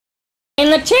in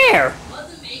the chair.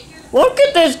 Look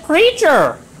at this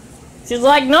creature. She's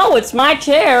like, no, it's my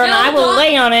chair, and I will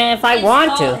lay on it if I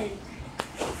want to.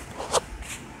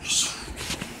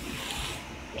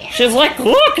 She's like,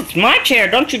 look, it's my chair.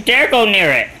 Don't you dare go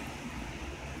near it.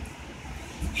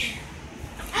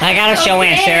 I gotta show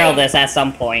Aunt Cheryl this at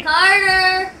some point.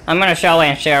 Carter! I'm gonna show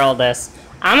Aunt Cheryl this.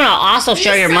 I'm gonna also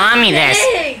show your mommy this.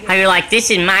 How you're like, this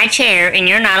is my chair, and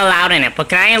you're not allowed in it. But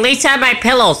can I at least have my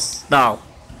pillows, though?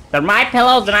 They're my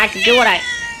pillows, and I can do what I...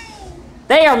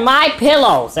 They are my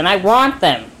pillows, and I want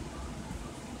them.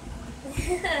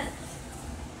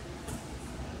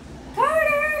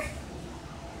 Carter!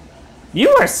 You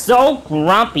are so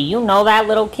grumpy. You know that,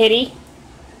 little kitty?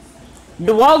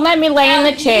 You won't let me lay in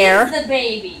the chair. He's the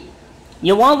baby.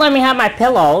 You won't let me have my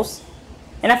pillows.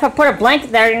 And if I put a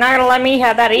blanket there, you're not going to let me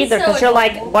have that either. Because you're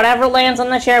like, whatever lands on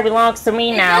the chair belongs to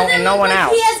me now and no one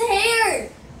else. He has hair.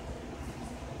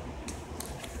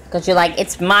 Because you're like,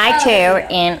 it's my chair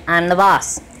and I'm the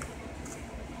boss.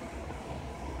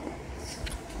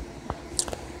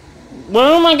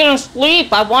 Where am I going to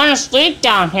sleep? I want to sleep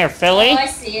down here, Philly. Oh, I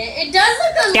see it. It does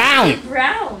look a little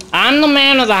brown. I'm the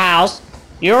man of the house.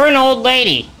 You're an old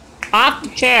lady. Off the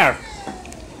chair.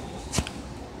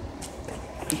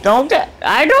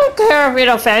 I don't care if it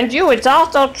offends you. It's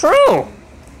also true.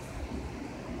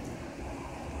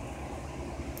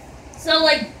 So,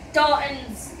 like,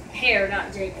 Dalton's hair,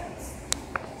 not Jacob's.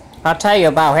 I'll tell you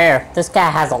about hair. This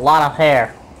guy has a lot of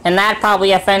hair. And that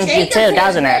probably offends you too,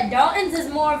 doesn't it? Dalton's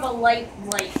is more of a light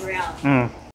brown.